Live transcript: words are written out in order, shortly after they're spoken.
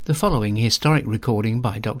The following historic recording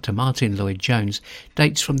by Dr. Martyn Lloyd-Jones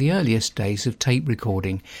dates from the earliest days of tape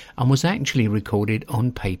recording and was actually recorded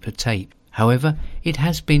on paper tape. However, it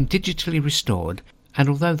has been digitally restored, and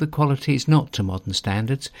although the quality is not to modern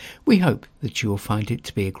standards, we hope that you will find it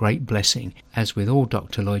to be a great blessing. As with all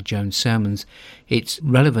Dr. Lloyd-Jones sermons, its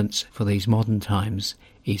relevance for these modern times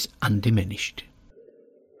is undiminished.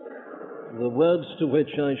 The words to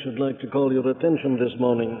which I should like to call your attention this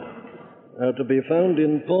morning are to be found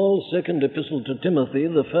in Paul's second epistle to Timothy,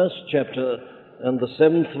 the first chapter and the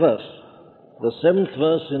 7th verse. The 7th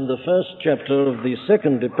verse in the first chapter of the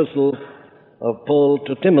second epistle of Paul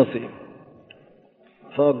to Timothy.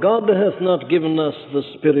 For God hath not given us the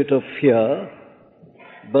spirit of fear,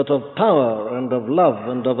 but of power and of love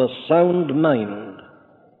and of a sound mind.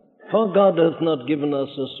 For God hath not given us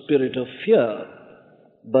a spirit of fear,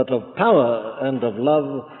 but of power and of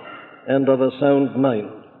love and of a sound mind.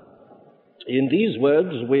 In these words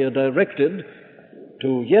we are directed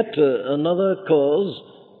to yet another cause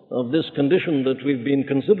of this condition that we've been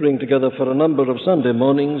considering together for a number of Sunday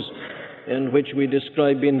mornings, and which we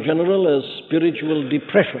describe in general as spiritual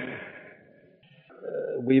depression.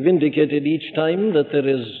 We've indicated each time that there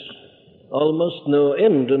is almost no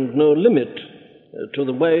end and no limit to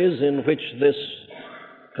the ways in which this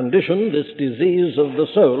condition, this disease of the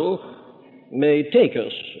soul, may take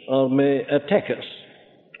us or may attack us.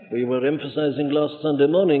 We were emphasizing last Sunday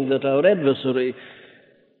morning that our adversary,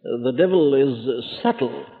 the devil, is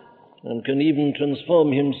subtle and can even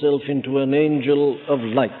transform himself into an angel of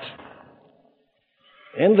light.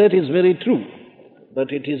 And that is very true,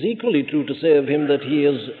 but it is equally true to say of him that he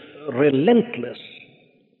is relentless.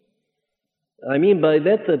 I mean by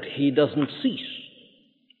that he doesn't cease.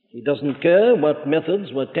 He doesn't care what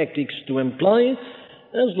methods, what tactics to employ,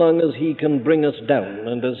 as long as he can bring us down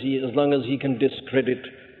and as long as he can discredit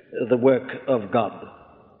the work of God.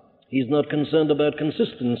 He's not concerned about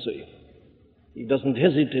consistency. He doesn't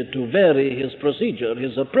hesitate to vary his procedure,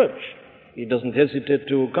 his approach. He doesn't hesitate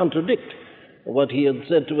to contradict what he had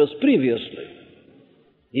said to us previously.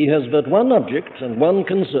 He has but one object and one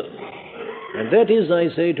concern, and that is,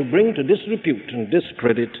 I say, to bring to disrepute and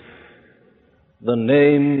discredit the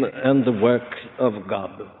name and the work of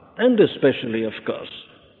God, and especially, of course,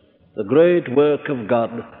 the great work of God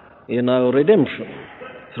in our redemption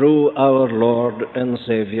through our Lord and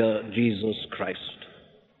Savior, Jesus Christ.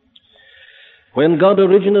 When God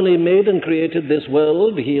originally made and created this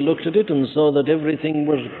world, he looked at it and saw that everything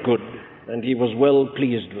was good, and he was well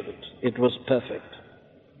pleased with it. It was perfect.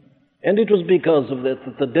 And it was because of that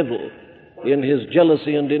that the devil, in his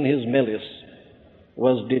jealousy and in his malice,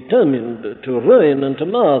 was determined to ruin and to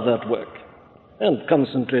mar that work, and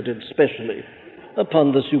concentrated specially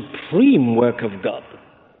upon the supreme work of God,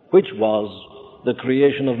 which was the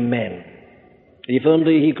creation of man. If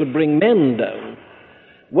only he could bring man down,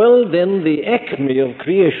 well, then the acme of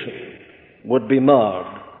creation would be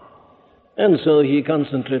marred. And so he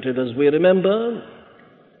concentrated, as we remember,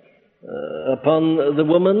 upon the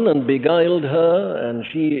woman and beguiled her, and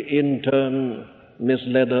she in turn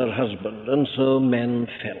misled her husband, and so man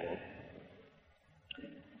fell.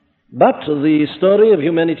 But the story of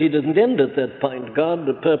humanity didn't end at that point. God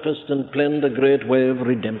purposed and planned a great way of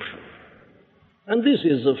redemption. And this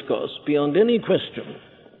is, of course, beyond any question,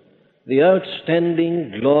 the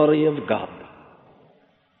outstanding glory of God.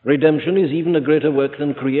 Redemption is even a greater work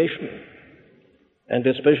than creation, and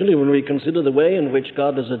especially when we consider the way in which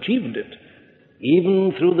God has achieved it,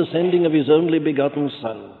 even through the sending of his only begotten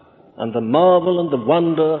Son, and the marvel and the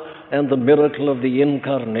wonder and the miracle of the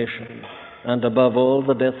incarnation, and above all,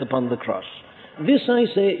 the death upon the cross. This, I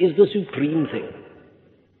say, is the supreme thing,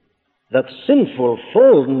 that sinful,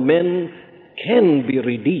 fallen men can be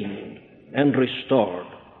redeemed and restored,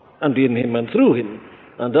 and in him and through him,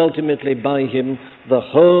 and ultimately by him, the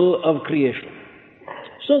whole of creation.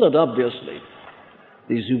 So that obviously,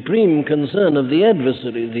 the supreme concern of the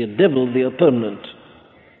adversary, the devil, the opponent,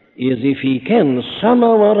 is if he can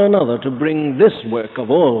somehow or another to bring this work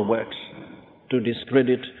of all works to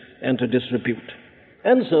discredit and to disrepute.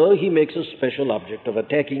 And so he makes a special object of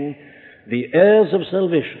attacking the heirs of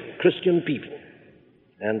salvation, Christian people.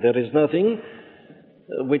 And there is nothing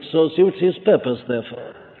which so suits his purpose,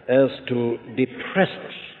 therefore, as to depress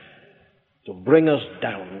us, to bring us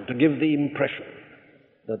down, to give the impression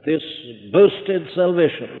that this boasted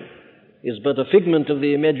salvation is but a figment of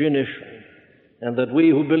the imagination, and that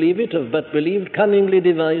we who believe it have but believed cunningly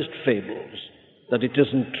devised fables, that it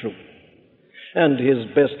isn't true. And his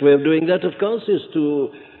best way of doing that, of course, is to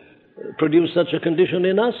produce such a condition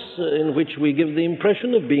in us in which we give the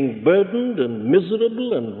impression of being burdened and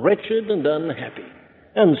miserable and wretched and unhappy.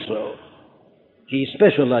 And so He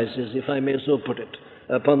specializes, if I may so put it,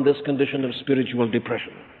 upon this condition of spiritual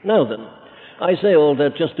depression. Now then, I say all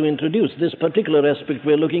that just to introduce this particular aspect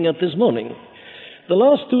we're looking at this morning. The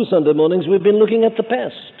last 2 Sunday mornings we've been looking at the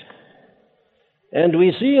past. And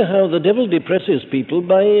we see how the devil depresses people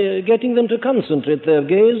by getting them to concentrate their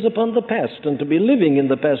gaze upon the past and to be living in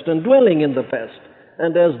the past and dwelling in the past.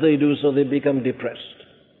 And as they do so, they become depressed.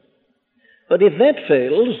 But if that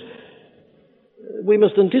fails, we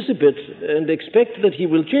must anticipate and expect that he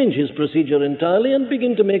will change his procedure entirely and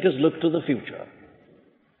begin to make us look to the future.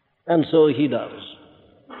 And so he does.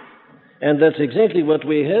 And that's exactly what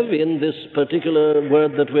we have in this particular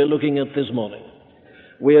word that we're looking at this morning.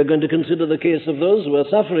 We are going to consider the case of those who are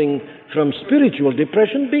suffering from spiritual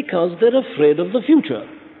depression because they're afraid of the future.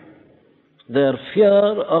 Their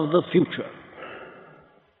fear of the future.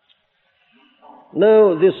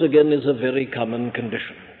 Now, this again is a very common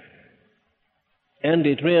condition. And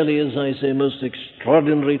it really is, I say, most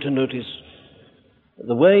extraordinary to notice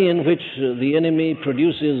the way in which the enemy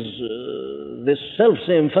produces this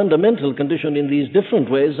self-same fundamental condition in these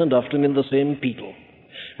different ways and often in the same people.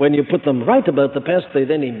 When you put them right about the past, they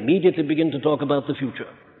then immediately begin to talk about the future.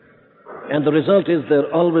 And the result is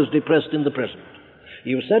they're always depressed in the present.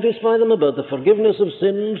 You satisfy them about the forgiveness of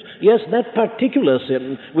sins. Yes, that particular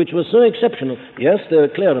sin, which was so exceptional. Yes, they're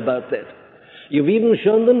clear about that. You've even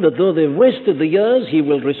shown them that though they've wasted the years, he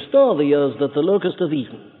will restore the years that the locust hath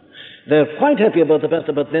eaten. They're quite happy about the past,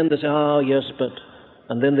 but then they say, yes, but...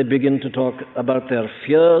 And then they begin to talk about their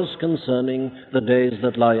fears concerning the days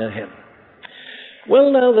that lie ahead.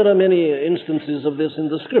 Well, now, there are many instances of this in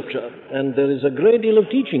the Scripture, and there is a great deal of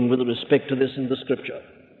teaching with respect to this in the Scripture.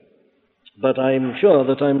 But I'm sure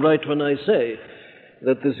that I'm right when I say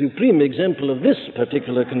that the supreme example of this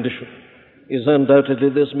particular condition is undoubtedly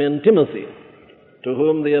this man Timothy, to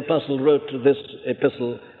whom the apostle wrote this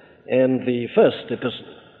epistle and the first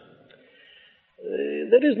epistle.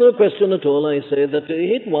 There is no question at all, I say, that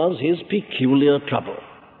it was his peculiar trouble.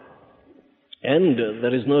 And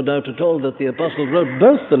there is no doubt at all that the apostle wrote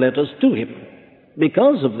both the letters to him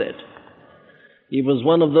because of that. He was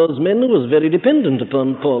one of those men who was very dependent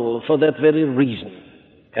upon Paul for that very reason.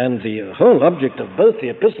 And the whole object of both the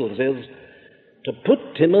epistles is to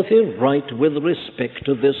put Timothy right with respect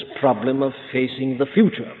to this problem of facing the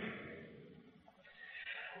future.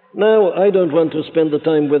 Now, I don't want to spend the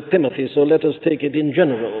time with Timothy, so let us take it in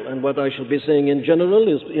general. And what I shall be saying in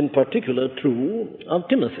general is in particular true of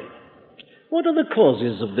Timothy. What are the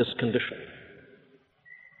causes of this condition?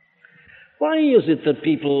 Why is it that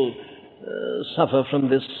people suffer from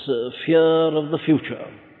this fear of the future?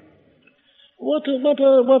 What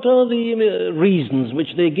are the reasons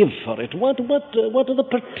which they give for it? What are the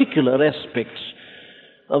particular aspects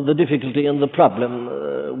of the difficulty and the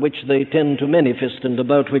problem which they tend to manifest and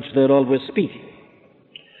about which they're always speaking?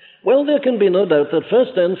 Well, there can be no doubt that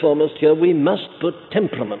first and foremost here we must put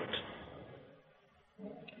temperament.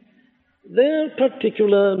 Their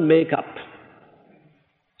particular make-up.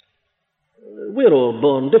 We're all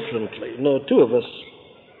born differently. No two of us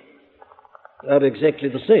are exactly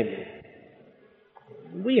the same.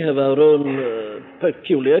 We have our own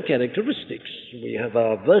peculiar characteristics. We have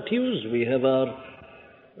our virtues, we have our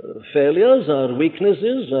failures, our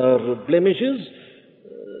weaknesses, our blemishes.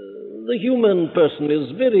 The human person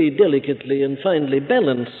is very delicately and finely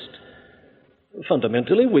balanced.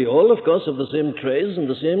 Fundamentally, we all, of course, have the same traits and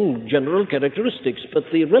the same general characteristics, but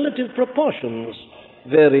the relative proportions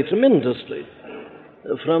vary tremendously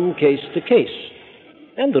from case to case.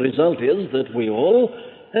 And the result is that we all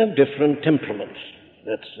have different temperaments.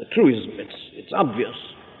 That's a truism. It's obvious.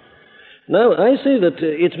 Now, I say that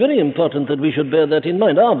it's very important that we should bear that in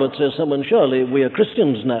mind. But says someone, surely we are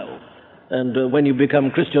Christians now. And when you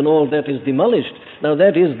become Christian, all that is demolished. Now,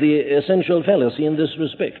 that is the essential fallacy in this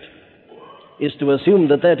respect, is to assume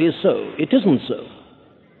that that is so. It isn't so.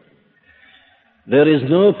 There is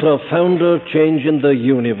no profounder change in the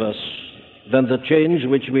universe than the change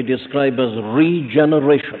which we describe as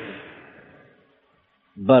regeneration.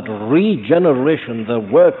 But regeneration, the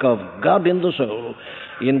work of God in the soul,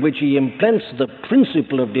 in which He implants the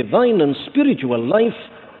principle of divine and spiritual life,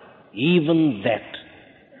 even that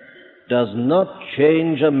does not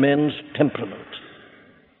change a man's temperament.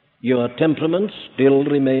 Your temperament still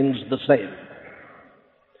remains the same.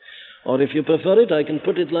 Or if you prefer it, I can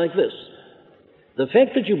put it like this. The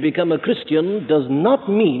fact that you become a Christian does not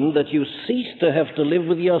mean that you cease to have to live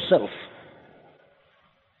with yourself.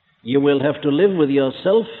 You will have to live with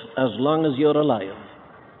yourself as long as you're alive.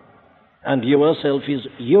 And yourself is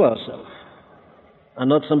yourself, and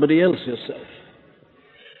not somebody else's self.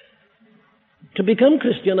 To become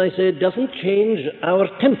Christian, I say, doesn't change our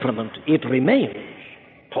temperament. It remains.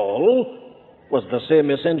 Paul was the same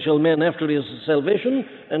essential man after his salvation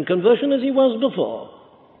and conversion as he was before.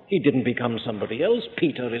 He didn't become somebody else.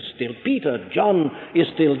 Peter is still Peter. John is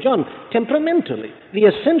still John. Temperamentally, the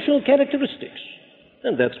essential characteristics.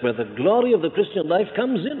 And that's where the glory of the Christian life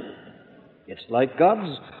comes in. It's like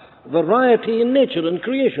God's variety in nature and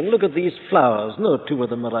creation. Look at these flowers. No two of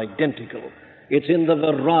them are identical. It's in the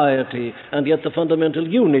variety and yet the fundamental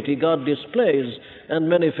unity God displays and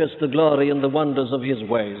manifests the glory and the wonders of his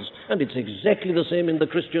ways. And it's exactly the same in the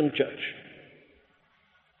Christian church.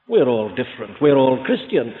 We're all different. We're all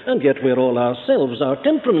Christian, and yet we're all ourselves. Our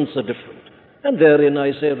temperaments are different. And therein,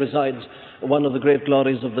 I say, resides one of the great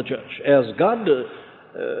glories of the church. As God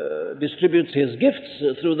distributes his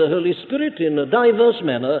gifts through the Holy Spirit in a diverse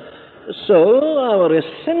manner, so our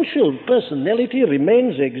essential personality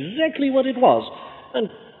remains exactly what it was. And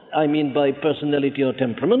I mean by personality or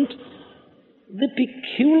temperament, the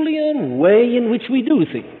peculiar way in which we do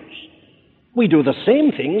things. We do the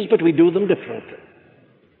same things, but we do them differently.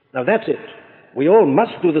 Now that's it. We all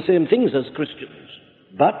must do the same things as Christians,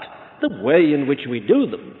 but the way in which we do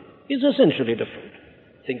them is essentially different.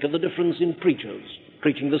 Think of the difference in preachers,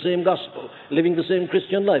 preaching the same gospel, living the same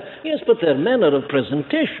Christian life. Yes, but their manner of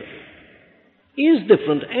presentation is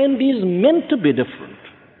different and is meant to be different.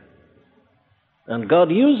 And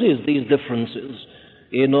God uses these differences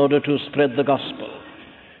in order to spread the gospel.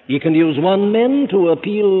 He can use one man to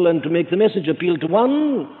appeal and to make the message appeal to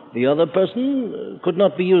one. The other person could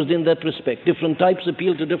not be used in that respect. Different types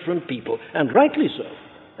appeal to different people, and rightly so.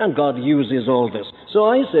 And God uses all this. So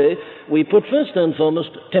I say we put first and foremost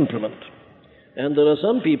temperament. And there are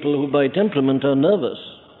some people who by temperament are nervous,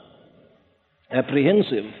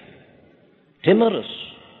 apprehensive, timorous,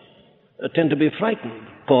 tend to be frightened.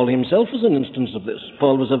 Paul himself was an instance of this.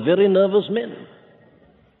 Paul was a very nervous man.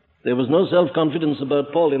 There was no self-confidence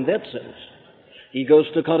about Paul in that sense. He goes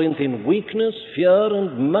to Corinth in weakness, fear,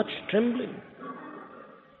 and much trembling.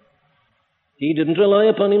 He didn't rely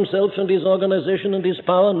upon himself and his organization and his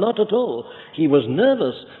power, not at all. He was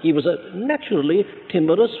nervous. He was a naturally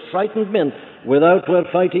timorous, frightened man. Without were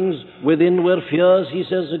fightings, within were fears, he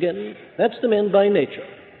says again. That's the man by nature.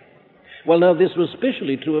 Well, now, this was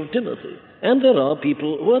especially true of Timothy. And there are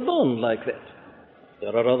people who are born like that.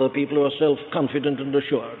 There are other people who are self-confident and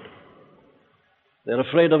assured. They're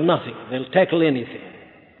afraid of nothing. They'll tackle anything.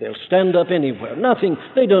 They'll stand up anywhere. Nothing.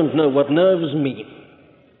 They don't know what nerves mean.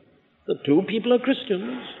 The two people are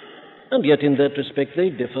Christians, and yet in that respect they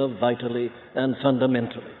differ vitally and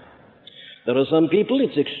fundamentally. There are some people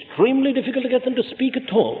it's extremely difficult to get them to speak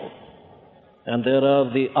at all, and there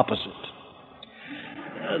are the opposite.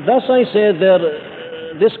 Thus I say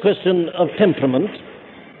this question of temperament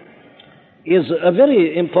is a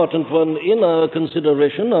very important one in our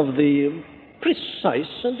consideration of the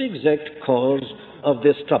precise and exact cause of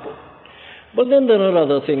this trouble. But then there are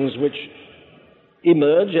other things which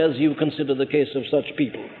emerge as you consider the case of such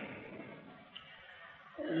people.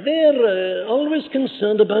 They're always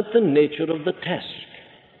concerned about the nature of the task.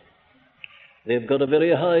 They've got a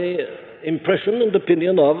very high impression and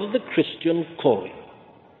opinion of the Christian calling.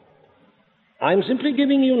 I'm simply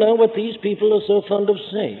giving you now what these people are so fond of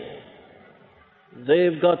saying.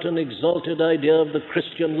 They've got an exalted idea of the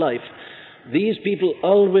Christian life. These people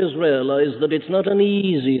always realize that it's not an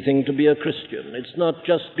easy thing to be a Christian. It's not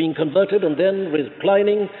just being converted and then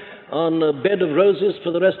reclining on a bed of roses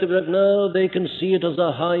for the rest of it. No, they can see it as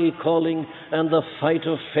a high calling and the fight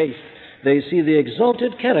of faith. They see the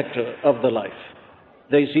exalted character of the life.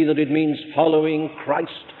 They see that it means following Christ.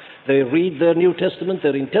 They read their New Testament.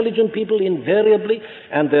 They're intelligent people invariably,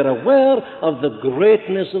 and they're aware of the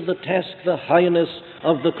greatness of the task, the highness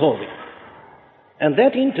of the calling. And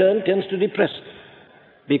that, in turn, tends to depress them,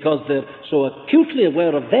 because they're so acutely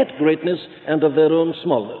aware of that greatness and of their own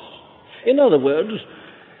smallness. In other words,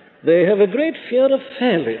 they have a great fear of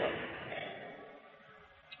failure.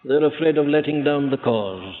 They're afraid of letting down the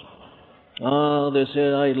cause. They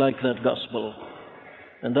say, I like that gospel,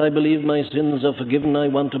 and I believe my sins are forgiven. I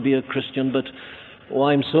want to be a Christian, but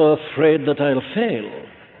I'm so afraid that I'll fail.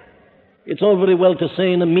 It's all very well to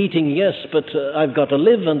say in a meeting, yes, but I've got to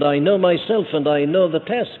live, and I know myself, and I know the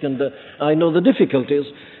task, and I know the difficulties.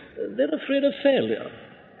 They're afraid of failure.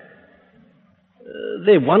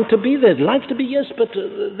 They want to be, they'd like to be, yes, but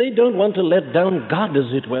they don't want to let down God,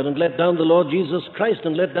 as it were, and let down the Lord Jesus Christ,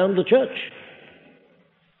 and let down the church.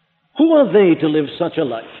 Who are they to live such a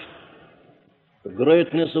life? The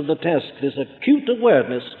greatness of the task, this acute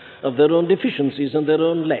awareness of their own deficiencies and their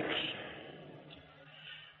own lacks.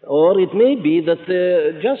 Or it may be that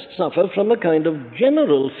they just suffer from a kind of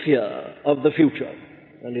general fear of the future.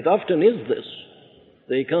 And it often is this.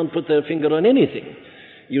 They can't put their finger on anything.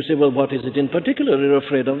 You say, well, what is it in particular you're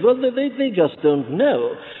afraid of? Well, they just don't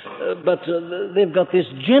know. But they've got this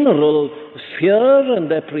general fear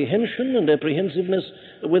and apprehension and apprehensiveness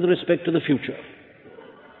with respect to the future.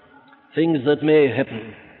 Things that may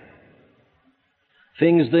happen.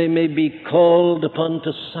 Things they may be called upon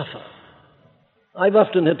to suffer. I've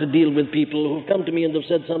often had to deal with people who've come to me and have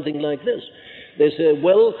said something like this. They say,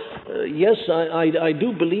 well, yes, I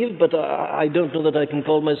do believe, but I don't know that I can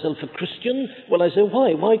call myself a Christian. Well, I say,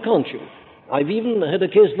 why? Why can't you? I've even had a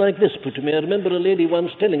case like this put to me. I remember a lady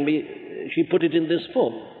once telling me, she put it in this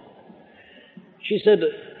form. She said,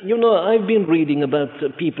 you know, I've been reading about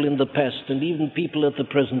people in the past and even people at the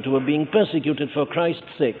present who are being persecuted for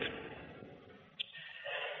Christ's sake.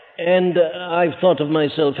 And I've thought of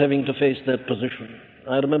myself having to face that position.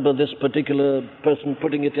 I remember this particular person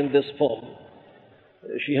putting it in this form.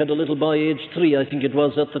 She had a little boy, age 3, I think it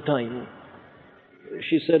was at the time.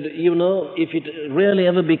 She said, you know, if it really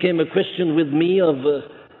ever became a question with me of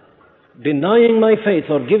denying my faith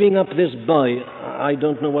or giving up this boy, I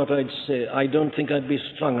don't know what I'd say. I don't think I'd be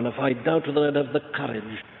strong enough. I doubt whether I'd have the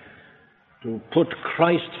courage to put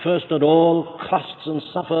Christ first at all costs and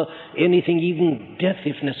suffer anything, even death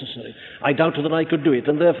if necessary. I doubted that I could do it,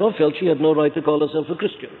 and therefore felt she had no right to call herself a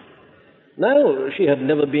Christian. Now, she had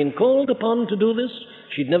never been called upon to do this.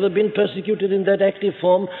 She'd never been persecuted in that active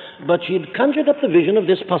form, but she'd conjured up the vision of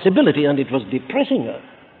this possibility, and it was depressing her.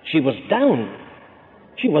 She was down.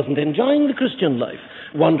 She wasn't enjoying the Christian life,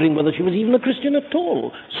 wondering whether she was even a Christian at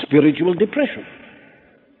all. Spiritual depression.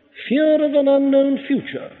 Fear of an unknown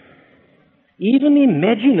future. Even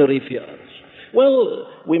imaginary fears. Well,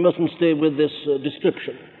 we mustn't stay with this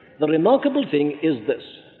description. The remarkable thing is this,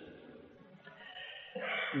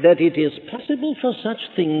 that it is possible for such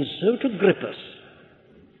things so to grip us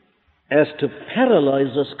as to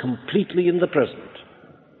paralyze us completely in the present.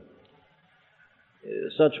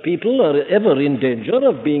 Such people are ever in danger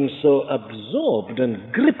of being so absorbed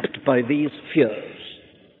and gripped by these fears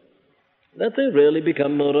that they really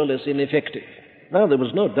become more or less ineffective. Now, there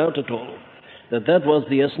was no doubt at all that was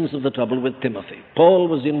the essence of the trouble with Timothy. Paul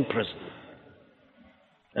was in prison.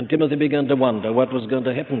 And Timothy began to wonder what was going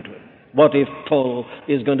to happen to him. What if Paul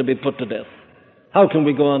is going to be put to death? How can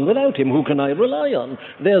we go on without him? Who can I rely on?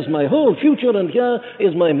 There's my whole future, and here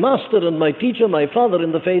is my master and my teacher, my father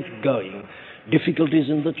in the faith, going. Difficulties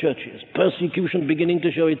in the churches, persecution beginning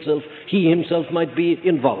to show itself. He himself might be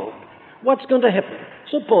involved. What's going to happen?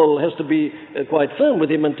 So Paul has to be quite firm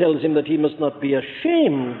with him and tells him that he must not be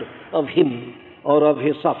ashamed of him or of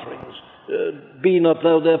his sufferings. Be not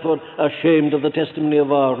thou therefore ashamed of the testimony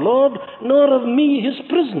of our Lord, nor of me his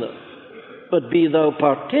prisoner, but be thou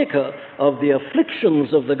partaker of the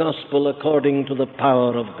afflictions of the gospel according to the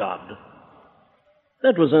power of God.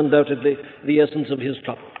 That was undoubtedly the essence of his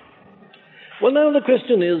trouble. Well, now the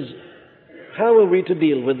question is, how are we to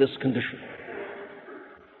deal with this condition?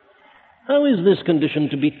 How is this condition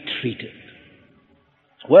to be treated?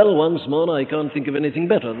 Well, once more, I can't think of anything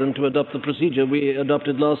better than to adopt the procedure we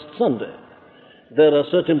adopted last Sunday. There are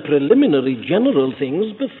certain preliminary general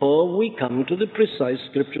things before we come to the precise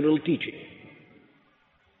scriptural teaching.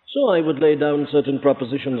 So I would lay down certain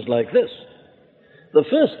propositions like this. The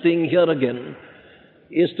first thing here again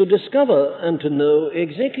is to discover and to know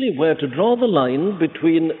exactly where to draw the line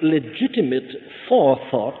between legitimate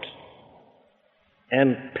forethought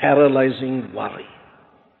and paralyzing worry.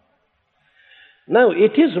 Now,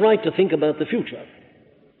 it is right to think about the future.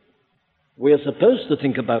 We are supposed to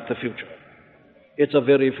think about the future. It's a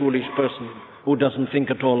very foolish person who doesn't think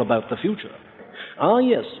at all about the future. Ah,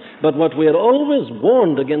 yes, but what we are always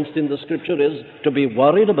warned against in the Scripture is to be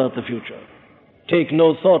worried about the future. Take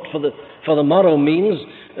no thought for the morrow means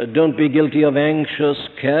don't be guilty of anxious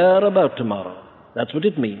care about tomorrow. That's what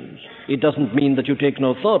it means. It doesn't mean that you take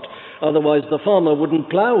no thought. Otherwise the farmer wouldn't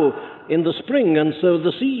plow in the spring and sow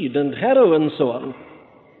the seed and harrow and so on.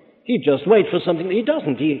 He'd just wait for something. He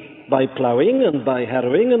doesn't. By plowing and by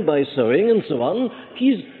harrowing and by sowing and so on,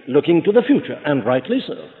 he's looking to the future, and rightly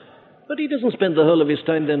so. But he doesn't spend the whole of his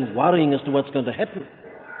time then worrying as to what's going to happen.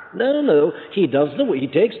 No. He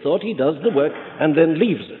takes thought, he does the work, and then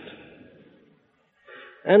leaves it.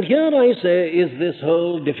 And here, I say, is this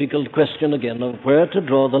whole difficult question again of where to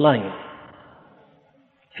draw the line.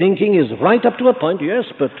 Thinking is right up to a point, yes,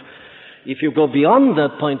 but if you go beyond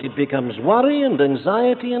that point, it becomes worry and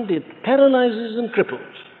anxiety, and it paralyzes and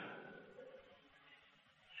cripples.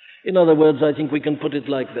 In other words, I think we can put it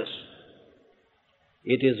like this.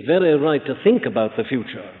 It is very right to think about the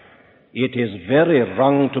future, It is very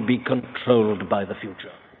wrong to be controlled by the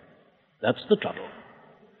future. That's the trouble.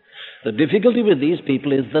 The difficulty with these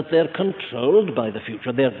people is that they're controlled by the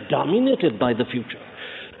future. They're dominated by the future.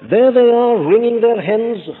 There they are, wringing their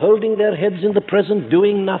hands, holding their heads in the present,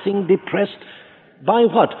 doing nothing, depressed. By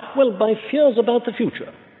what? Well, by fears about the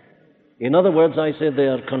future. In other words, I say they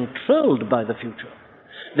are controlled by the future.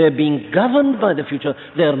 They're being governed by the future.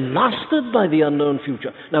 They're mastered by the unknown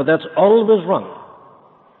future. Now, that's always wrong.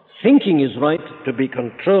 Thinking is right. To be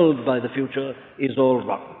controlled by the future is all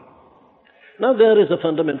wrong. Now, there is a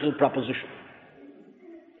fundamental proposition.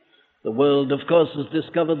 The world, of course, has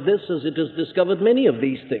discovered this as it has discovered many of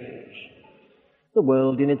these things. The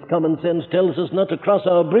world, in its common sense, tells us not to cross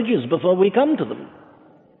our bridges before we come to them.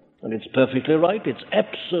 And it's perfectly right. It's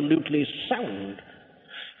absolutely sound.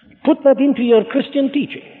 Put that into your Christian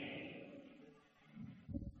teaching.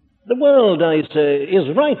 The world, I say,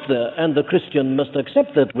 is right there, and the Christian must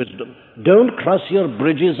accept that wisdom. Don't cross your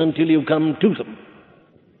bridges until you come to them.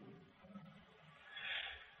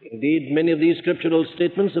 Indeed, many of these scriptural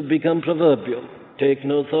statements have become proverbial. Take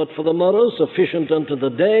no thought for the morrow, sufficient unto the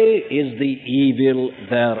day is the evil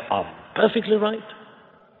thereof. Perfectly right.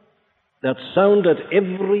 That's sound at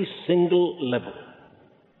every single level.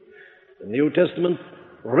 The New Testament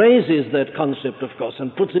raises that concept, of course,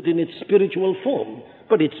 and puts it in its spiritual form.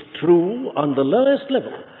 But it's true on the lowest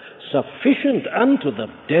level. Sufficient unto the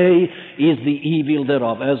day is the evil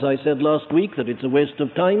thereof. As I said last week, that it's a waste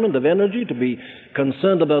of time and of energy to be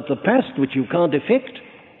concerned about the past, which you can't effect.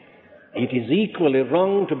 It is equally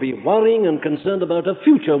wrong to be worrying and concerned about a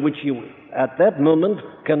future which you, at that moment,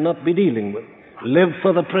 cannot be dealing with. Live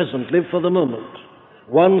for the present, live for the moment.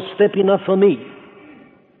 One step enough for me.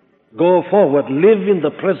 Go forward, live in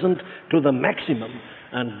the present to the maximum,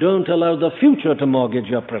 and don't allow the future to mortgage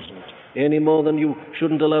your present, any more than you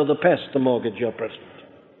shouldn't allow the past to mortgage your present.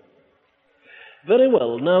 Very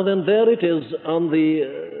well, now then, there it is on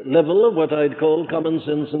the level of what I'd call common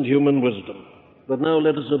sense and human wisdom. But now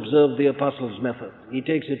let us observe the Apostle's method. He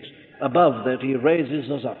takes it above that, he raises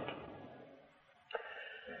us up.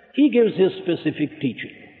 He gives his specific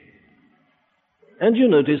teaching. And you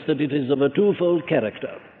notice that it is of a twofold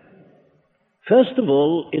character. First of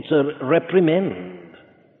all, it's a reprimand.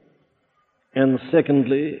 And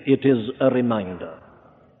secondly, it is a reminder.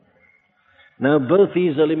 Now, both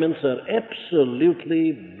these elements are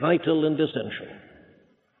absolutely vital and essential.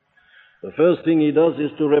 The first thing he does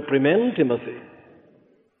is to reprimand Timothy.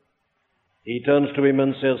 He turns to him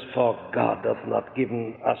and says, "For God hath not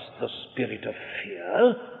given us the spirit of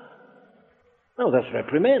fear." Now, that's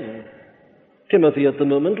reprimand. Timothy at the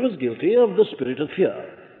moment was guilty of the spirit of fear.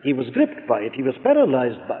 He was gripped by it. He was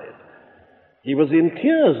paralyzed by it. He was in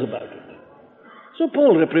tears about it. So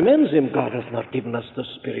Paul reprimands him. God hath not given us the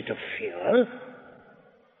spirit of fear,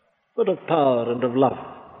 but of power and of love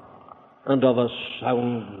and of a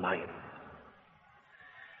sound mind.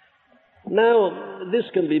 Now, this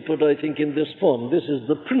can be put, I think, in this form. This is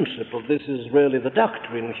the principle. This is really the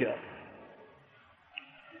doctrine here.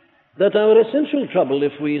 That our essential trouble,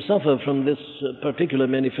 if we suffer from this particular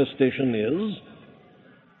manifestation, is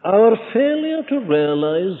our failure to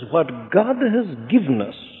realize what God has given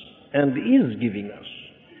us and is giving us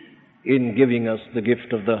in giving us the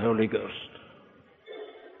gift of the Holy Ghost.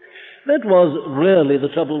 That was really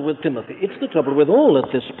the trouble with Timothy. It's the trouble with all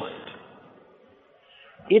at this point.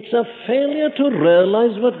 It's a failure to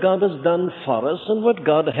realize what God has done for us and what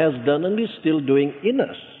God has done and is still doing in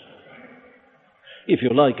us. If you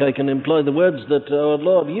like, I can employ the words that our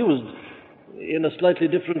Lord used in a slightly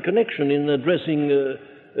different connection in addressing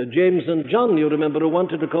James and John, you remember, who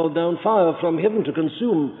wanted to call down fire from heaven to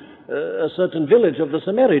consume a certain village of the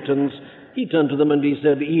Samaritans. He turned to them and he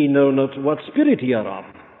said, "Ye know not what spirit ye are of."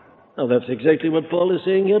 Now that's exactly what Paul is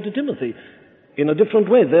saying here to Timothy. In a different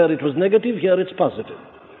way. There it was negative, here it's positive.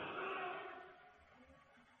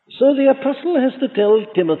 So the apostle has to tell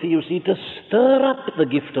Timothy, you see, to stir up the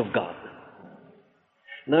gift of God.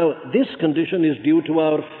 Now, this condition is due to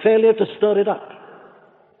our failure to stir it up.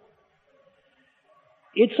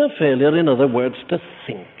 It's a failure, in other words, to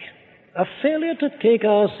think. A failure to take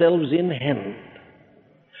ourselves in hand.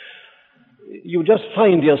 You just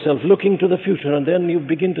find yourself looking to the future, and then you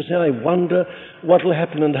begin to say, I wonder what will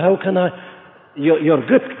happen and how can I... You're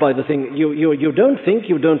gripped by the thing. You don't think,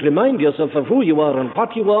 you don't remind yourself of who you are and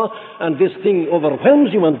what you are, and this thing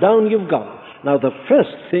overwhelms you and down you've gone. Now, the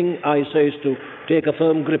first thing I say is to take a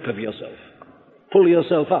firm grip of yourself. Pull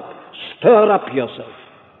yourself up. Stir up yourself.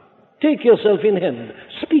 Take yourself in hand.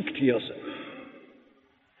 Speak to yourself.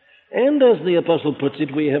 And as the apostle puts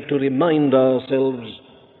it, we have to remind ourselves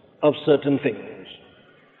of certain things.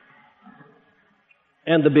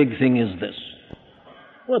 And the big thing is this.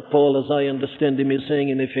 What Paul, as I understand him, is saying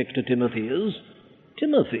in effect to Timothy is,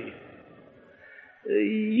 Timothy,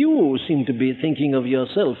 you seem to be thinking of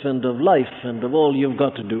yourself and of life and of all you've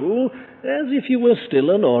got to do as if you were still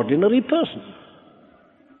an ordinary person.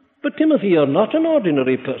 But Timothy, you're not an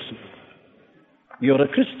ordinary person. You're a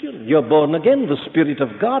Christian. You're born again. The Spirit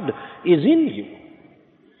of God is in you.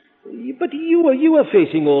 But you are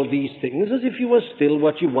facing all these things as if you were still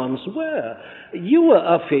what you once were. You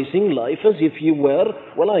are facing life as if you were,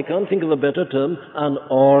 well, I can't think of a better term, an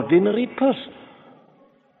ordinary person.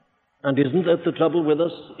 And isn't that the trouble with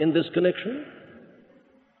us in this connection?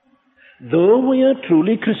 Though we are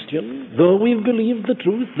truly Christian, though we've believed the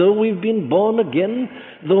truth, though we've been born again,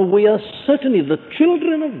 though we are certainly the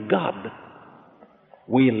children of God,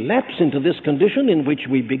 we lapse into this condition in which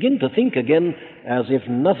we begin to think again as if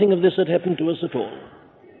nothing of this had happened to us at all.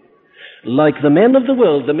 Like the man of the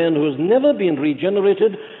world, the man who has never been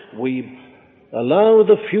regenerated, we allow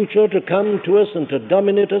the future to come to us and to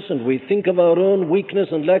dominate us, and we think of our own weakness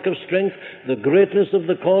and lack of strength, the greatness of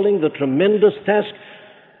the calling, the tremendous task,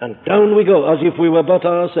 and down we go as if we were but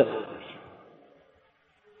ourselves.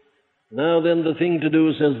 Now then, the thing to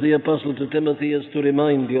do, says the apostle to Timothy, is to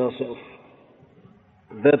remind yourself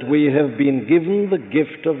that we have been given the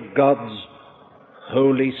gift of God's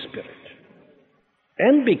Holy Spirit.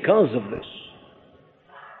 And because of this,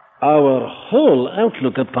 our whole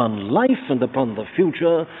outlook upon life and upon the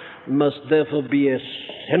future must therefore be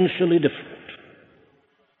essentially different.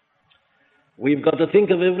 We've got to think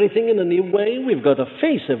of everything in a new way. We've got to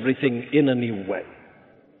face everything in a new way.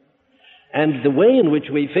 And the way in which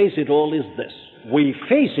we face it all is this. We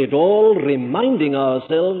face it all reminding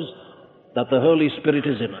ourselves that the Holy Spirit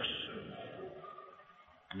is in us.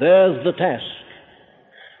 There's the task.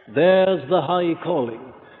 There's the high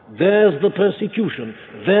calling. There's the persecution.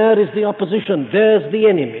 There is the opposition. There's the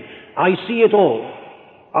enemy. I see it all.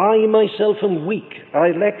 I myself am weak.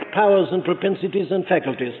 I lack powers and propensities and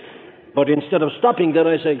faculties. But instead of stopping there,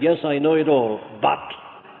 I say, yes, I know it all, but.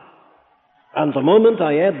 And the moment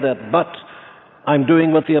I add that but, I'm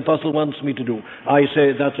doing what the apostle wants me to do. I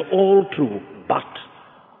say, that's all true, but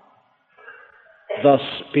the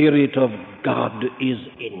Spirit of God is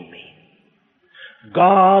in me.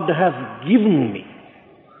 God hath given me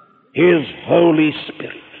His Holy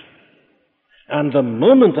Spirit. And the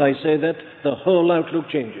moment I say that, the whole outlook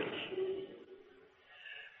changes.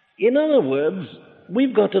 In other words,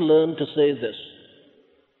 we've got to learn to say this,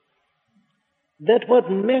 that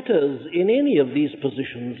what matters in any of these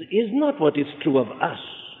positions is not what is true of us.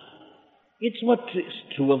 It's what is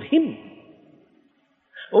true of Him.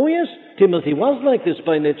 Oh yes, Timothy was like this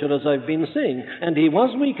by nature, as I've been saying, and he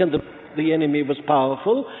was weak, and the enemy was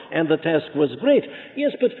powerful, and the task was great.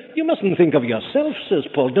 Yes, but you mustn't think of yourself, says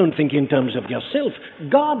Paul. Don't think in terms of yourself.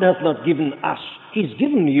 God hath not given us. He's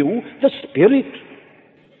given you the Spirit.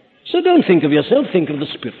 So don't think of yourself, think of the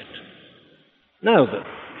Spirit. Now then,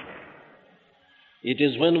 it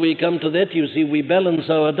is when we come to that, you see, we balance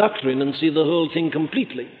our doctrine and see the whole thing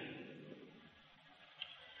completely.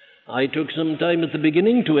 I took some time at the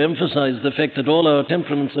beginning to emphasize the fact that all our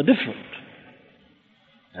temperaments are different.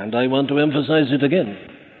 And I want to emphasize it again.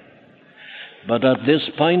 But at this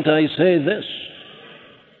point I say this,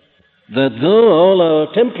 that though all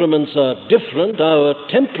our temperaments are different, our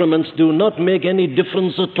temperaments do not make any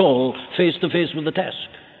difference at all face to face with the task.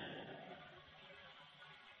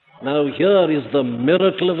 Now here is the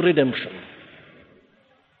miracle of redemption.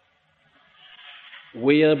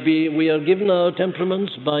 We are given our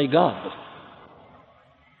temperaments by God.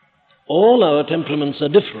 All our temperaments are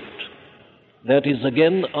different. That is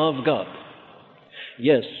again of God.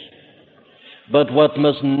 Yes. But what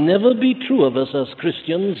must never be true of us as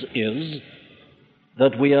Christians is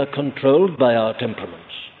that we are controlled by our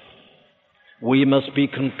temperaments. We must be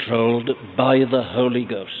controlled by the Holy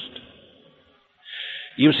Ghost.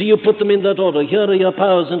 You see, you put them in that order. Here are your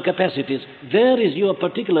powers and capacities. There is your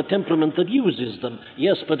particular temperament that uses them.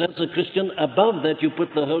 Yes, but as a Christian, above that you put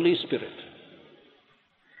the Holy Spirit.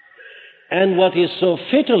 And what is so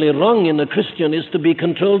fatally wrong in a Christian is to be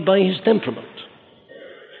controlled by his temperament.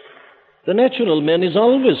 The natural man is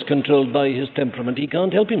always controlled by his temperament. He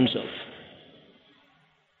can't help himself.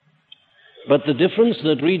 But the difference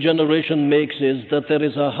that regeneration makes is that there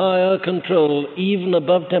is a higher control even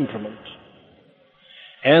above temperament.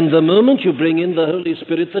 And the moment you bring in the Holy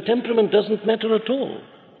Spirit, the temperament doesn't matter at all.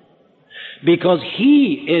 Because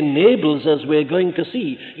He enables, as we're going to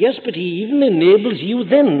see. Yes, but He even enables you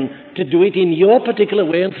then to do it in your particular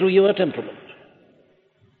way and through your temperament.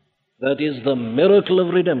 That is the miracle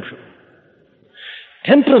of redemption.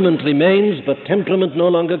 Temperament remains, but temperament no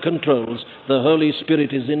longer controls. The Holy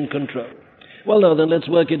Spirit is in control. Well, now then, let's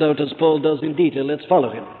work it out as Paul does in detail. Let's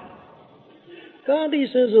follow him. God, he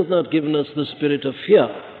says, has not given us the spirit of fear.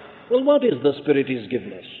 Well, what is the spirit he's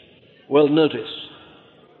given us? Well, notice.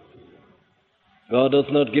 God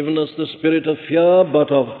hath not given us the spirit of fear,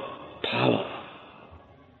 but of power.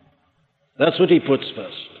 That's what he puts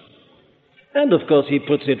first. And, of course, he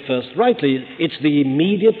puts it first rightly. It's the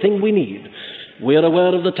immediate thing we need. We're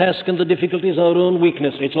aware of the task and the difficulties, our own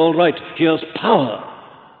weakness. It's all right. Here's power,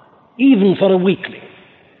 even for a weakling.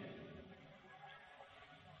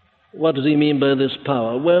 What does he mean by this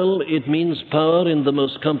power? Well, it means power in the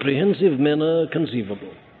most comprehensive manner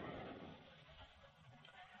conceivable.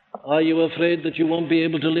 Are you afraid that you won't be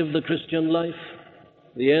able to live the Christian life?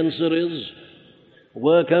 The answer is,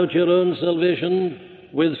 work out your own salvation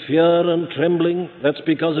with fear and trembling. That's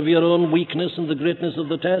because of your own weakness and the greatness of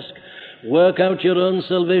the task. Work out your own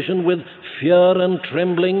salvation with fear and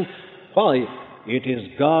trembling. Why? It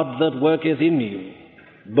is God that worketh in you,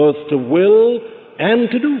 both to will and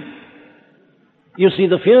to do. You see,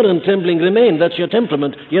 the fear and trembling remain. That's your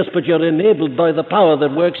temperament. Yes, but you're enabled by the power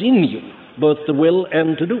that works in you, both to will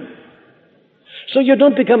and to do. So you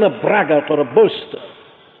don't become a braggart or a boaster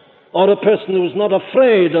or a person who is not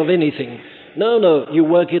afraid of anything. No, you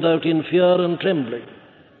work it out in fear and trembling.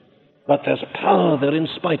 But there's power there in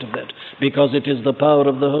spite of that, because it is the power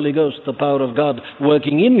of the Holy Ghost, the power of God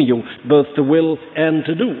working in you, both to will and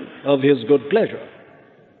to do of His good pleasure.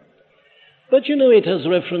 But you know, it has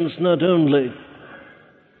reference not only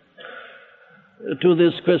to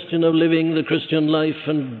this question of living the Christian life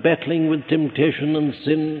and battling with temptation and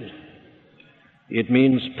sin. It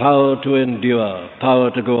means power to endure, power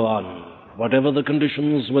to go on, whatever the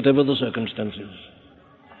conditions, whatever the circumstances.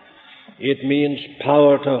 It means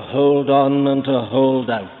power to hold on and to hold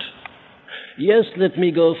out. Yes, let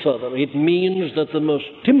me go further. It means that the most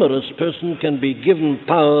timorous person can be given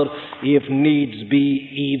power, if needs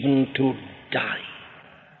be, even to die.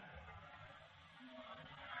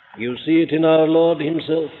 You see it in our Lord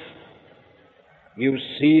Himself. You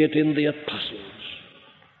see it in the apostles.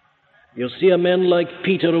 You see a man like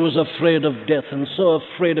Peter who was afraid of death, and so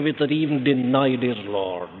afraid of it that he even denied his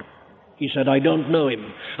Lord. He said, I don't know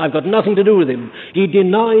Him. I've got nothing to do with Him. He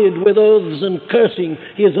denied with oaths and cursing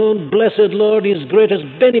His own blessed Lord, His greatest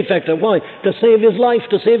benefactor. Why? To save his life,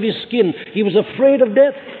 to save his skin. He was afraid of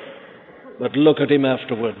death. But look at him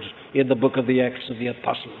afterwards in the book of the Acts of the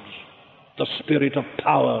Apostles. The spirit of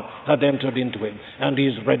power had entered into him, and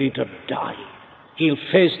he's ready to die. He'll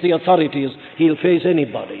face the authorities. He'll face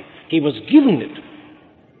anybody. He was given it.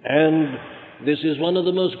 And this is one of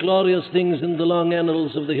the most glorious things in the long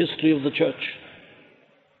annals of the history of the church.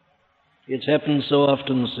 It's happened so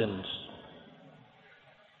often since.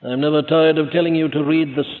 I'm never tired of telling you to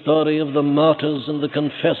read the story of the martyrs and the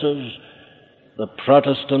confessors, the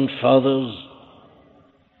Protestant fathers,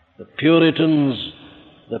 the Puritans,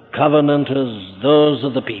 the Covenanters. Those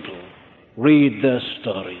are the people. Read their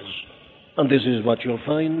stories. And this is what you'll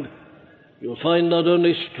find. You'll find not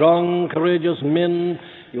only strong, courageous men,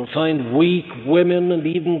 you'll find weak women and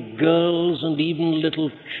even girls and even little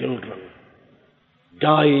children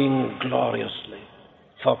dying gloriously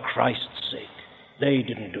for Christ's sake. They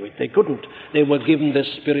didn't do it. They couldn't. They were given this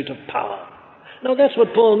spirit of power. Now that's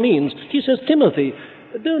what Paul means. He says, Timothy,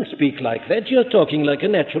 don't speak like that. You're talking like a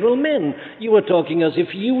natural man. You are talking as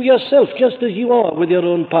if you yourself, just as you are with your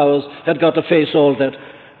own powers, had got to face all that.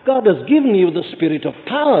 God has given you the spirit of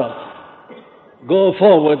power. Go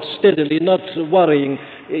forward steadily, not worrying.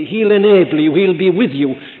 He'll enable you. He'll be with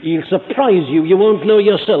you. He'll surprise you. You won't know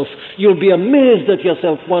yourself. You'll be amazed at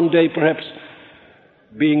yourself one day, perhaps,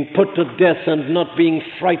 being put to death and not being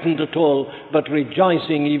frightened at all, but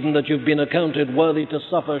rejoicing even that you've been accounted worthy to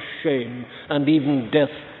suffer shame and even death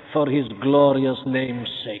for His glorious name's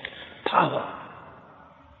sake. Power.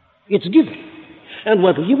 It's given. And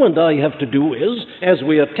what you and I have to do is, as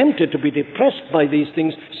we are tempted to be depressed by these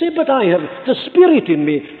things, say, but I have the Spirit in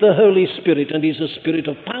me, the Holy Spirit, and He's a spirit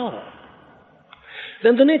of power.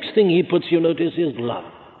 Then the next thing he puts, you notice, is love.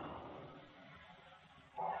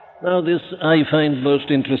 Now this I find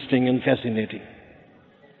most interesting and fascinating.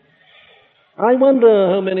 I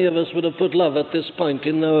wonder how many of us would have put love at this point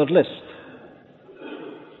in our list.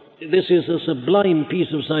 This is a sublime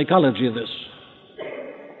piece of psychology, this.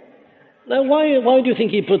 Now, why do you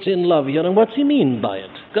think he puts in love here, and what's he mean by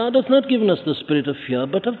it? God hath not given us the spirit of fear,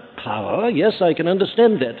 but of power. Yes, I can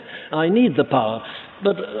understand that. I need the power.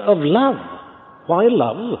 But of love. Why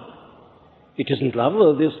love? It isn't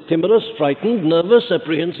love this timorous, frightened, nervous,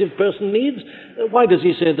 apprehensive person needs. Why does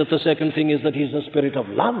he say that the second thing is that he's a spirit of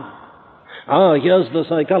love? Here's the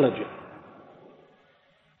psychology.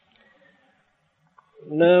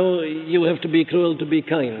 Now, you have to be cruel to be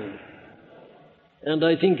kind. And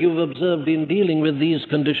I think you've observed in dealing with these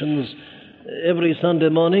conditions every Sunday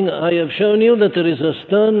morning, I have shown you that there is a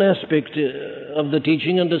stern aspect of the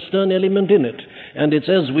teaching and a stern element in it. And it's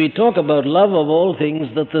as we talk about love of all things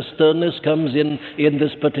that the sternness comes in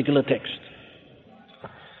this particular text.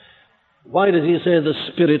 Why does he say the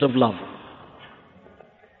spirit of love?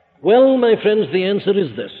 Well, my friends, the answer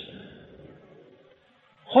is this.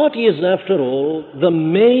 What is, after all, the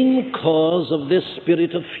main cause of this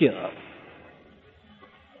spirit of fear?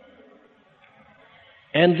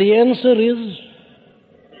 And the answer is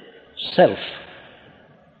self.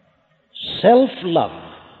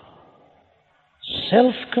 Self-love,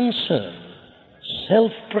 self-concern,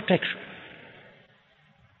 self-protection.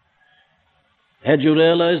 Had you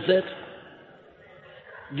realized that?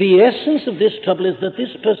 The essence of this trouble is that this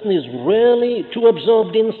person is really too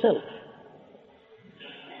absorbed in self.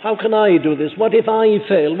 How can I do this? What if I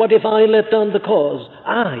fail? What if I let down the cause?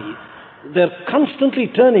 They're constantly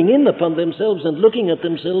turning in upon themselves and looking at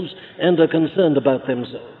themselves and are concerned about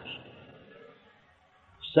themselves.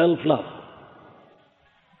 Self-love.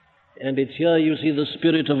 And it's here you see the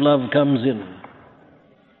spirit of love comes in.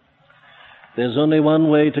 There's only one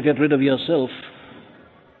way to get rid of yourself,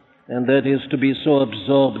 and that is to be so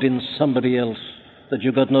absorbed in somebody else that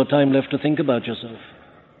you've got no time left to think about yourself.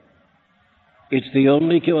 It's the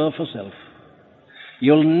only cure for self.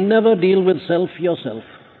 You'll never deal with self yourself.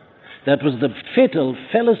 That was the fatal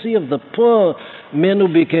fallacy of the poor men who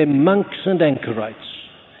became monks and anchorites.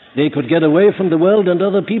 They could get away from the world and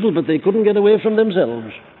other people, but they couldn't get away from themselves.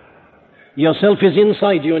 Yourself is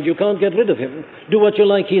inside you and you can't get rid of him. Do what you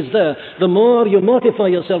like, he's there. The more you mortify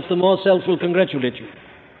yourself, the more self will congratulate you.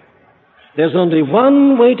 There's only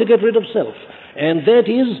one way to get rid of self, and that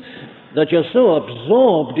is that you're so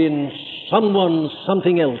absorbed in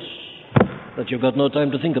something else, that you've got no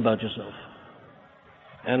time to think about yourself.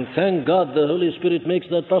 And thank God the Holy Spirit makes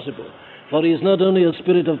that possible. For He is not only a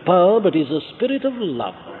spirit of power, but He's a spirit of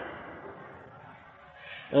love.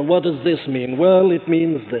 And what does this mean? Well, it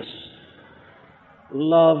means this.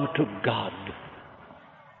 Love to God.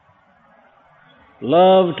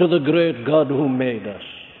 Love to the great God who made us.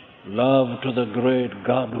 Love to the great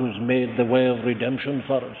God who's made the way of redemption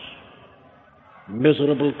for us.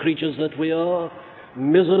 Miserable creatures that we are,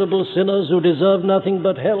 miserable sinners who deserve nothing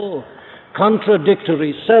but hell,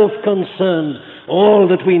 contradictory, self-concerned, all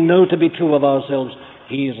that we know to be true of ourselves.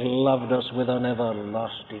 He's loved us with an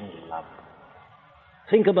everlasting love.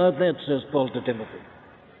 Think about that, says Paul to Timothy.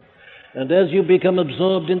 And as you become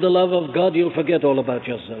absorbed in the love of God, you'll forget all about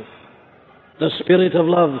yourself. The spirit of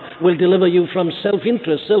love will deliver you from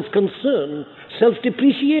self-interest, self-concern,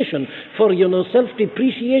 self-depreciation. For,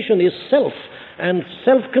 self-depreciation is self and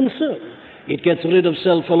self-concern. It gets rid of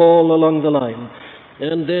self all along the line.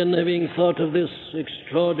 And then, having thought of this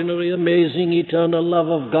extraordinary, amazing, eternal love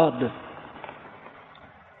of God,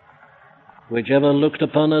 which ever looked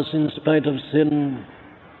upon us in spite of sin,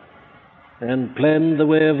 and planned the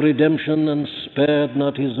way of redemption, and spared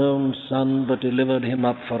not His own Son, but delivered Him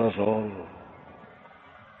up for us all.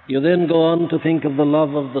 You then go on to think of the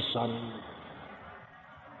love of the Son.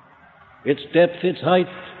 Its depth, its height,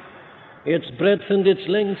 its breadth and its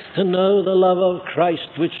length, to know the love of Christ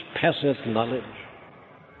which passeth knowledge.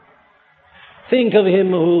 Think of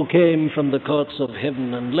Him who came from the courts of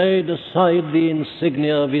heaven and laid aside the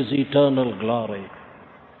insignia of His eternal glory,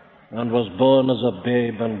 and was born as a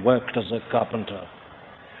babe and worked as a carpenter,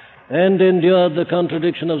 and endured the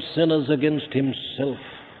contradiction of sinners against Himself,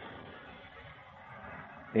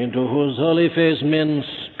 into whose holy face men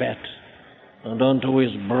spat, and unto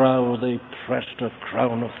His brow they pressed a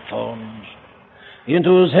crown of thorns, into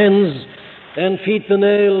whose hands and feet the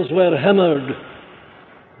nails were hammered.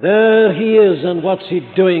 There He is, and what's He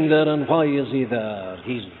doing there, and why is He there?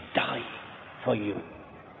 He's died for you,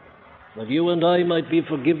 that you and I might be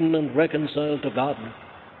forgiven and reconciled to God.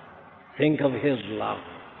 Think of His love,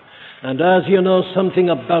 and as you know something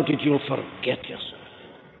about it, you'll forget yourself.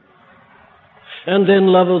 And then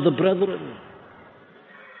love of the brethren.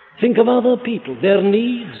 Think of other people, their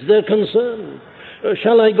needs, their concern.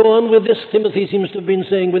 Shall I go on with this? Timothy seems to have been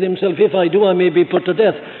saying with himself, if I do, I may be put to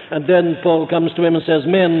death. And then Paul comes to him and says,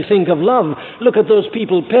 men, think of love. Look at those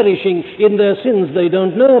people perishing in their sins. They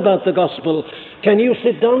don't know about the gospel. Can you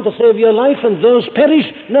sit down to save your life and those perish?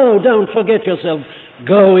 No, don't forget yourself.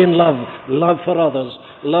 Go in love. Love for others.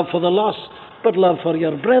 Love for the lost, but love for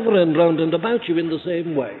your brethren round and about you in the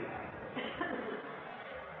same way.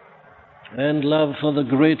 And love for the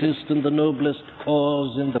greatest and the noblest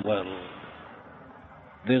cause in the world.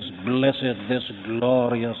 this blessed, this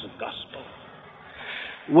glorious gospel.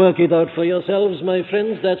 Work it out for yourselves, my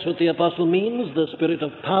friends. That's what the apostle means, the spirit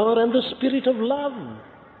of power and the spirit of love.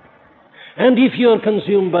 And if you're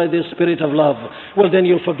consumed by this spirit of love, well, then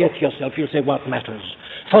you'll forget yourself. You'll say, what matters?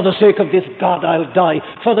 For the sake of this God, I'll die.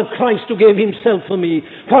 For the Christ who gave himself for me.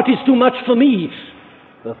 What is too much for me?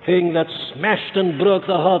 The thing that smashed and broke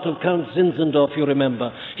the heart of Count Zinzendorf, you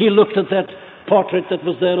remember. He looked at that portrait that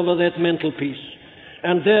was there over that mantelpiece.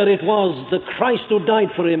 And there it was, the Christ who died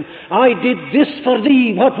for him. I did this for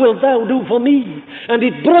thee. What wilt thou do for me? And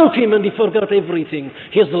it broke him, and he forgot everything.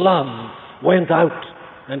 His love went out.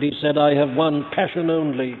 And he said, I have one passion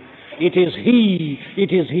only. It is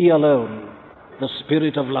he alone, the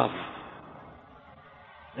spirit of love.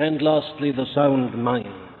 And lastly, the sound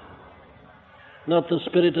mind. Not the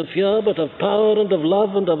spirit of fear, but of power and of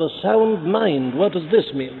love and of a sound mind. What does this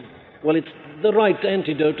mean? Well, it's the right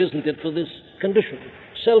antidote, isn't it, for this condition?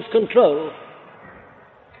 Self-control,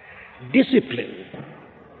 discipline,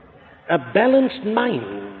 a balanced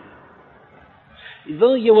mind.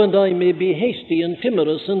 Though you and I may be hasty and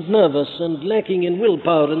timorous and nervous and lacking in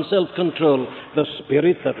willpower and self-control, the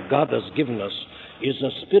spirit that God has given us is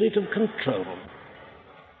a spirit of control,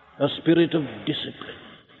 a spirit of discipline,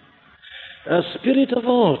 a spirit of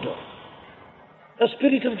order, a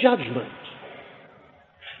spirit of judgment.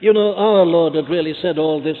 You know, our Lord had really said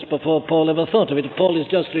all this before Paul ever thought of it. Paul is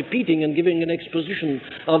just repeating and giving an exposition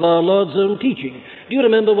of our Lord's own teaching. Do you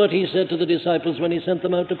remember what he said to the disciples when he sent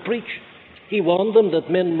them out to preach? He warned them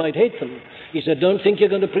that men might hate them. He said, don't think you're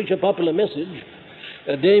going to preach a popular message.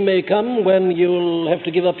 A day may come when you'll have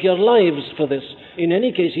to give up your lives for this. In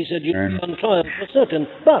any case, he said, you'll be on trial for certain.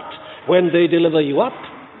 But when they deliver you up,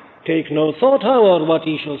 take no thought how or what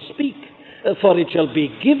ye shall speak, for it shall be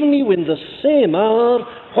given you in the same hour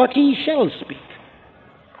what ye shall speak.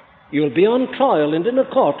 You'll be on trial and in a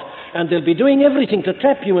court, and they'll be doing everything to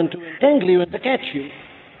trap you and to entangle you and to catch you.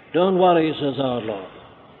 Don't worry, says our Lord.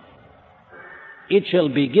 It shall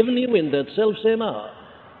be given you in that self-same hour.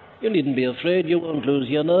 You needn't be afraid. You won't lose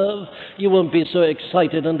your nerve. You won't be so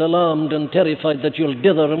excited and alarmed and terrified that you'll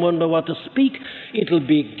dither and wonder what to speak. It'll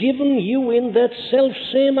be given you in that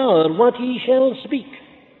self-same hour what ye shall speak.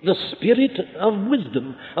 The spirit of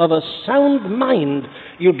wisdom, of a sound mind.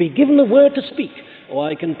 You'll be given a word to speak. Oh,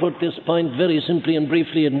 I can put this point very simply and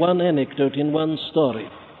briefly in one anecdote, in one story.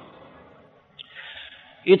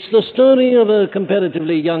 It's the story of a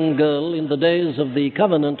comparatively young girl in the days of the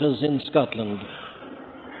Covenanters in Scotland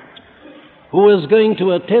who was going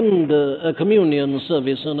to attend a communion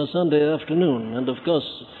service on a Sunday afternoon. And of course,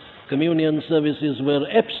 communion services were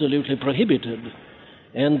absolutely prohibited.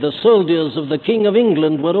 And the soldiers of the King of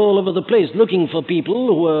England were all over the place looking for people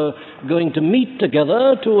who were going to meet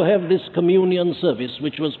together to have this communion service,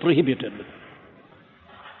 which was prohibited.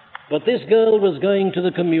 But this girl was going to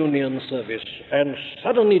the communion service, and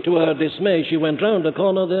suddenly to her dismay, she went round the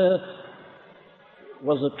corner. There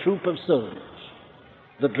was a troop of soldiers,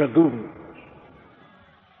 the dragoons.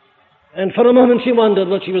 And for a moment she wondered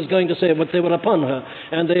what she was going to say, but they were upon her,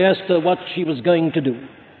 and they asked her what she was going to do.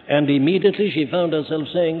 And immediately she found herself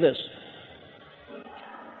saying this.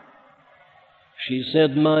 She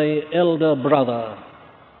said, my elder brother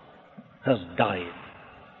has died.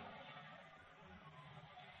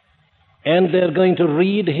 And they're going to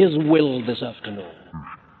read his will this afternoon.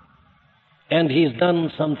 And he's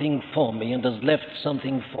done something for me and has left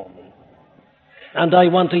something for me. And I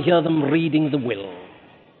want to hear them reading the will.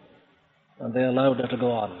 And they allowed her to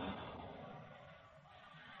go on.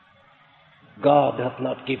 God hath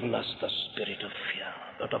not given us the spirit of fear,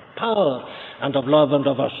 but of power and of love and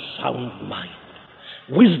of a sound mind.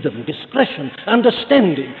 Wisdom, discretion,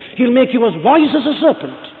 understanding. He'll make you as wise as a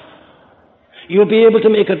serpent. You'll be able to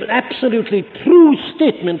make an absolutely true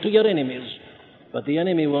statement to your enemies, but the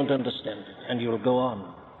enemy won't understand it, and you'll go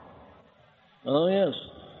on. Oh, yes,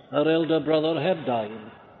 her elder brother had died.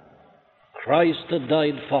 Christ had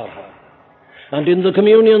died for her. And in the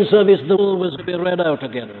communion service, the will was to be read out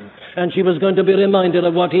again, and she was going to be reminded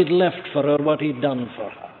of what he'd left for her, what he'd done for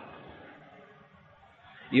her.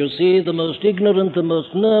 You see, the most ignorant, the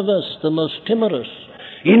most nervous, the most timorous,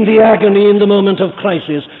 in the agony, in the moment of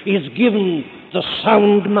crisis, is given the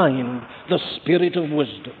sound mind, the spirit of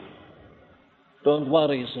wisdom. Don't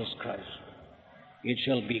worry, says Christ. It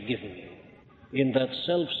shall be given you in that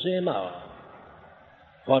self-same hour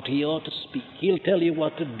what he ought to speak. He'll tell you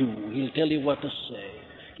what to do. He'll tell you what to say.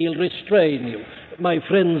 He'll restrain you. My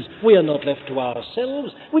friends, we are not left to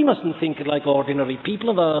ourselves. We mustn't think like ordinary people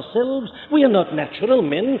of ourselves. We are not natural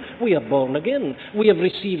men. We are born again. We have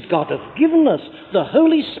received, God has given us the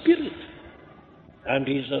Holy Spirit. And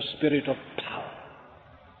he's a spirit of power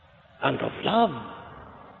and of love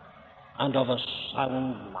and of a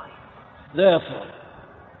sound mind. Therefore,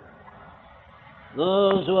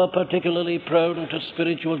 those who are particularly prone to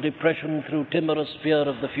spiritual depression through timorous fear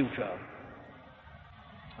of the future,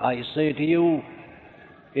 I say to you,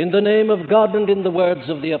 in the name of God and in the words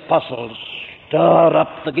of the apostles, stir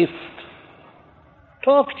up the gift.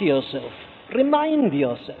 Talk to yourself. Remind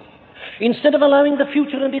yourself. Instead of allowing the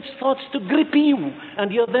future and its thoughts to grip you,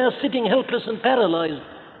 and you're there sitting helpless and paralyzed,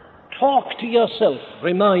 talk to yourself.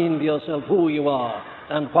 Remind yourself who you are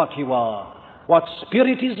and what you are, what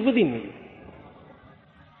spirit is within you.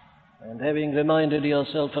 And having reminded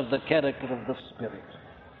yourself of the character of the Spirit,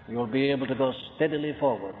 you'll be able to go steadily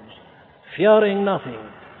forwards, fearing nothing,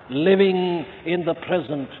 living in the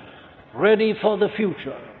present, ready for the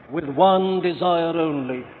future, with one desire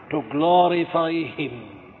only, to glorify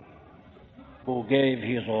Him who gave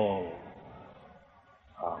His all.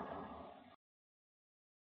 Amen.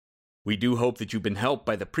 We do hope that you've been helped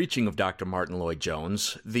by the preaching of Dr. Martyn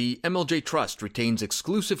Lloyd-Jones. The MLJ Trust retains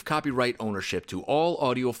exclusive copyright ownership to all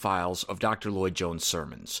audio files of Dr. Lloyd-Jones'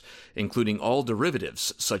 sermons, including all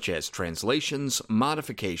derivatives such as translations,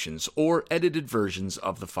 modifications, or edited versions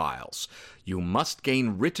of the files. You must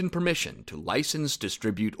gain written permission to license,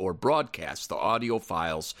 distribute, or broadcast the audio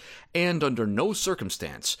files, and under no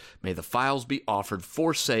circumstance may the files be offered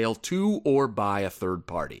for sale to or by a third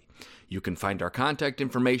party. You can find our contact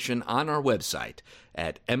information on our website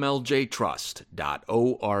at mljtrust.org.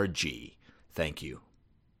 Thank you.